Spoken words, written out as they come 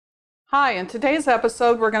Hi, in today's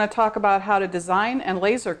episode we're going to talk about how to design and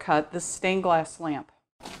laser cut this stained glass lamp.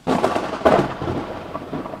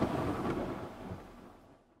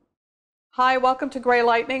 Hi, welcome to Gray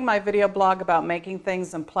Lightning, my video blog about making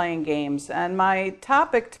things and playing games. And my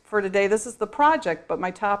topic for today, this is the project, but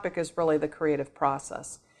my topic is really the creative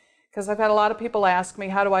process. Because I've had a lot of people ask me,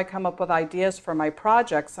 how do I come up with ideas for my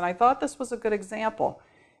projects? And I thought this was a good example,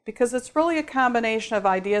 because it's really a combination of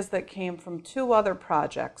ideas that came from two other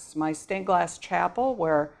projects. My stained glass chapel,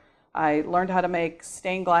 where I learned how to make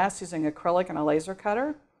stained glass using acrylic and a laser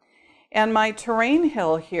cutter, and my terrain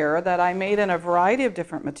hill here that I made in a variety of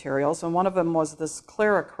different materials, and one of them was this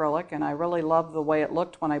clear acrylic, and I really loved the way it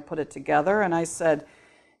looked when I put it together, and I said,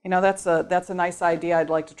 you know, that's a nice idea, I'd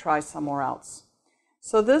like to try somewhere else.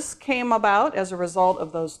 So this came about as a result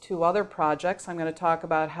of those two other projects. I'm going to talk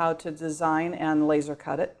about how to design and laser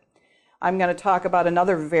cut it. I'm going to talk about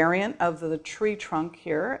another variant of the tree trunk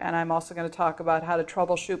here, and I'm also going to talk about how to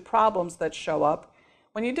troubleshoot problems that show up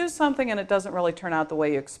when you do something and it doesn't really turn out the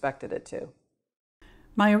way you expected it to.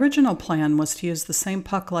 My original plan was to use the same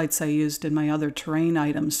puck lights I used in my other terrain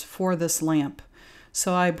items for this lamp,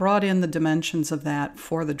 so I brought in the dimensions of that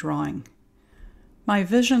for the drawing. My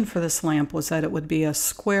vision for this lamp was that it would be a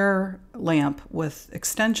square lamp with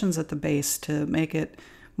extensions at the base to make it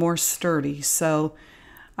more sturdy. So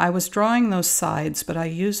I was drawing those sides, but I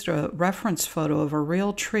used a reference photo of a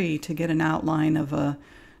real tree to get an outline of a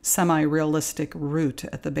semi-realistic root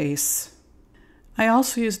at the base. I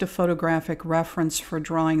also used a photographic reference for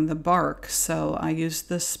drawing the bark. So I used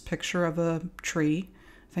this picture of a tree.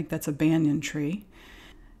 I think that's a banyan tree.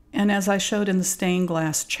 And as I showed in the stained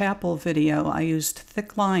glass chapel video, I used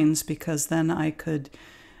thick lines because then I could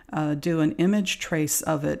do an image trace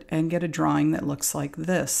of it and get a drawing that looks like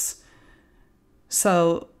this.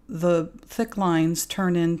 So the thick lines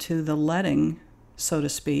turn into the leading, so to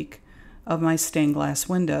speak, of my stained glass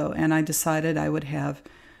window. And I decided I would have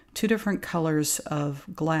two different colors of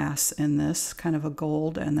glass in this, kind of a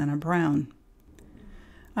gold and then a brown.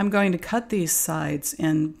 I'm going to cut these sides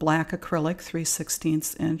in black acrylic,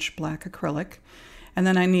 3/16 inch black acrylic, and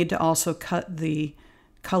then I need to also cut the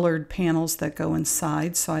colored panels that go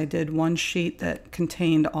inside. So I did one sheet that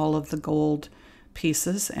contained all of the gold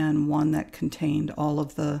pieces and one that contained all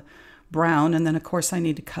of the brown, and then of course I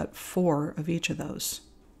need to cut 4 of each of those.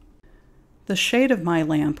 The shade of my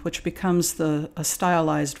lamp, which becomes a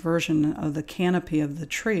stylized version of the canopy of the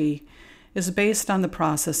tree, is based on the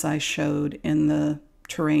process I showed in the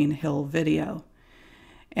terrain hill video.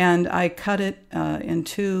 And I cut it in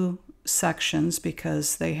 2 sections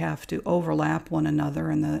because they have to overlap one another,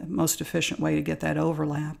 and the most efficient way to get that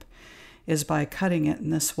overlap is by cutting it in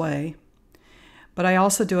this way. But I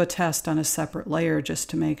also do a test on a separate layer just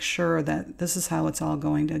to make sure that this is how it's all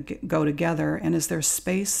going to go together, and is there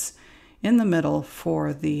space in the middle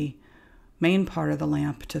for the main part of the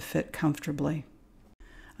lamp to fit comfortably.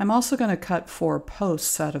 I'm also going to cut 4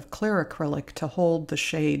 posts out of clear acrylic to hold the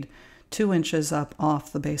shade 2 inches up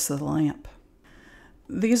off the base of the lamp.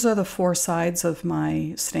 These are the 4 sides of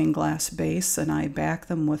my stained glass base, and I back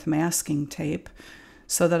them with masking tape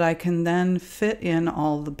so that I can then fit in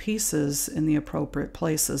all the pieces in the appropriate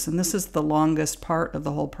places. And this is the longest part of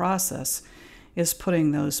the whole process, is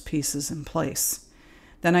putting those pieces in place.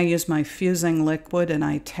 Then I use my fusing liquid and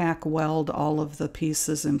I tack weld all of the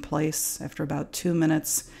pieces in place. After about 2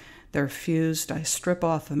 minutes, they're fused. I strip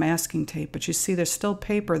off the masking tape, but you see there's still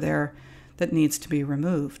paper there that needs to be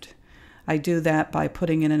removed. I do that by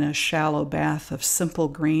putting it in a shallow bath of simple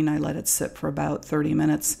green. I let it sit for about 30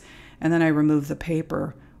 minutes, and then I remove the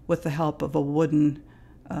paper with the help of a wooden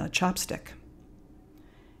chopstick.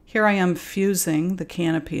 Here I am fusing the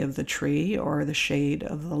canopy of the tree or the shade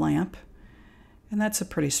of the lamp. And that's a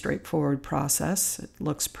pretty straightforward process. It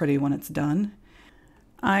looks pretty when it's done.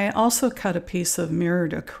 I also cut a piece of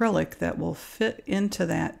mirrored acrylic that will fit into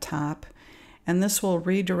that top, and this will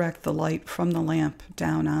redirect the light from the lamp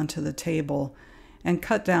down onto the table and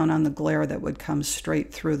cut down on the glare that would come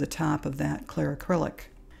straight through the top of that clear acrylic.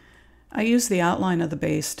 I use the outline of the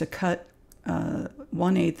base to cut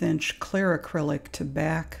 1/8 inch clear acrylic to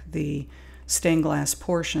back the stained glass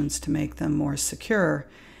portions to make them more secure,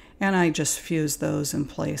 and I just fuse those in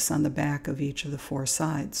place on the back of each of the 4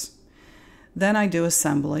 sides. Then I do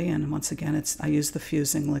assembly, and once again I use the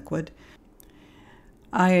fusing liquid.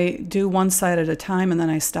 I do one side at a time, and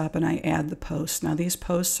then I stop and I add the posts. Now these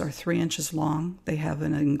posts are 3 inches long. They have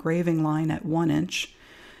an engraving line at 1 inch.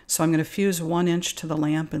 So I'm going to fuse 1 inch to the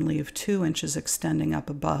lamp and leave 2 inches extending up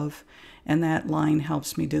above, and that line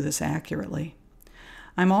helps me do this accurately.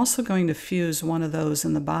 I'm also going to fuse one of those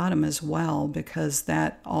in the bottom as well, because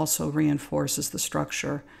that also reinforces the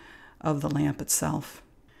structure of the lamp itself.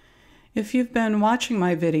 If you've been watching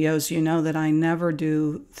my videos, you know that I never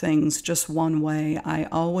do things just one way. I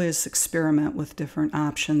always experiment with different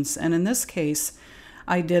options. And in this case,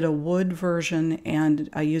 I did a wood version, and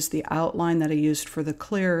I used the outline that I used for the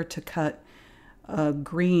clear to cut a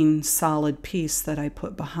green solid piece that I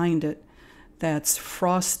put behind it. That's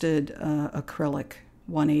frosted acrylic,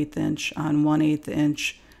 1/8 inch on 1/8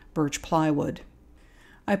 inch birch plywood.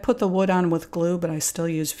 I put the wood on with glue, but I still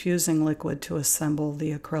use fusing liquid to assemble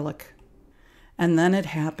the acrylic. And then it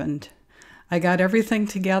happened. I got everything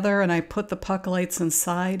together and I put the puck lights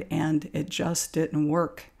inside, and it just didn't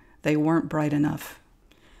work. They weren't bright enough.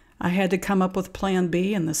 I had to come up with Plan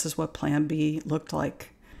B, and this is what Plan B looked like.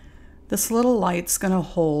 This little light's going to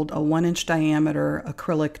hold a 1-inch diameter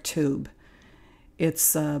acrylic tube.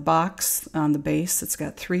 It's a box on the base. It's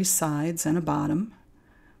got 3 sides and a bottom,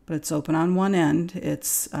 but it's open on one end.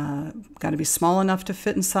 It's got to be small enough to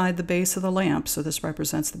fit inside the base of the lamp, so this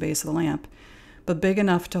represents the base of the lamp, but big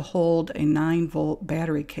enough to hold a 9-volt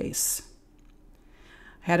battery case.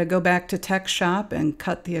 I had to go back to Tech Shop and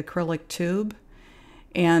cut the acrylic tube,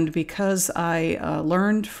 and because I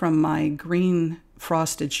learned from my green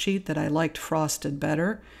frosted sheet that I liked frosted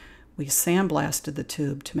better, we sandblasted the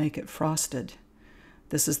tube to make it frosted.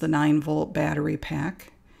 This is the 9-volt battery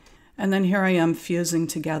pack. And then here I am fusing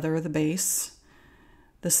together the base.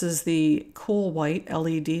 This is the cool white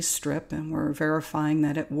LED strip, and we're verifying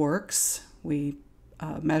that it works. We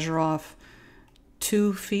measure off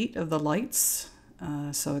 2 feet of the lights,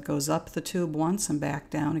 so it goes up the tube once and back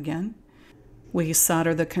down again. We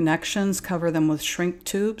solder the connections, cover them with shrink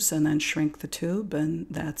tubes, and then shrink the tube, and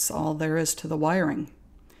that's all there is to the wiring.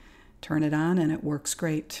 Turn it on and it works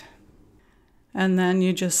great. And then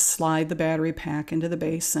you just slide the battery pack into the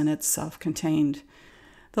base, and it's self-contained.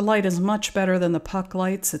 The light is much better than the puck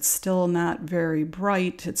lights. It's still not very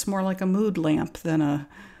bright. It's more like a mood lamp than a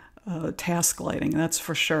task lighting, that's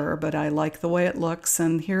for sure, but I like the way it looks.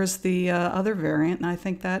 And here's the other variant, and I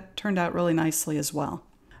think that turned out really nicely as well.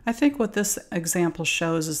 I think what this example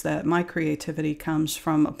shows is that my creativity comes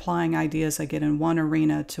from applying ideas I get in one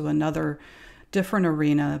arena to another different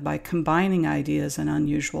arena by combining ideas in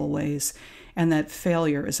unusual ways, and that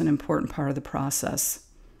failure is an important part of the process.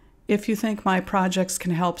 If you think my projects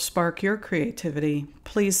can help spark your creativity,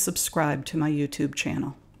 please subscribe to my YouTube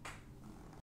channel.